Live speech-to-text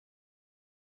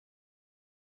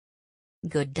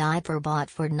Good diaper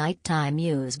bought for nighttime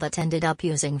use but ended up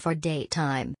using for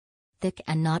daytime. Thick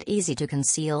and not easy to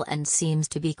conceal and seems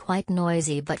to be quite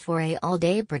noisy, but for a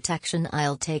all-day protection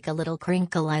I'll take a little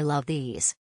crinkle. I love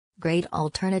these. Great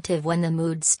alternative when the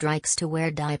mood strikes to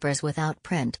wear diapers without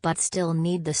print but still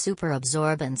need the super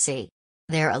absorbency.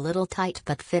 They're a little tight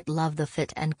but fit. Love the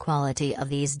fit and quality of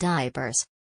these diapers.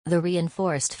 The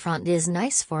reinforced front is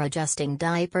nice for adjusting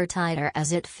diaper tighter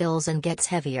as it fills and gets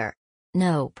heavier.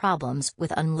 No problems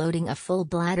with unloading a full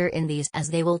bladder in these, as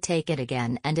they will take it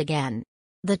again and again.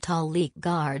 The tall leak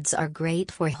guards are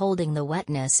great for holding the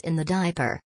wetness in the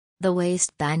diaper. The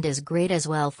waistband is great as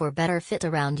well for better fit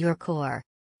around your core.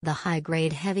 The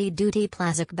high-grade heavy-duty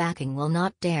plastic backing will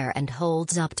not tear and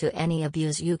holds up to any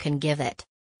abuse you can give it.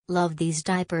 Love these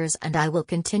diapers and I will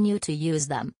continue to use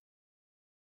them.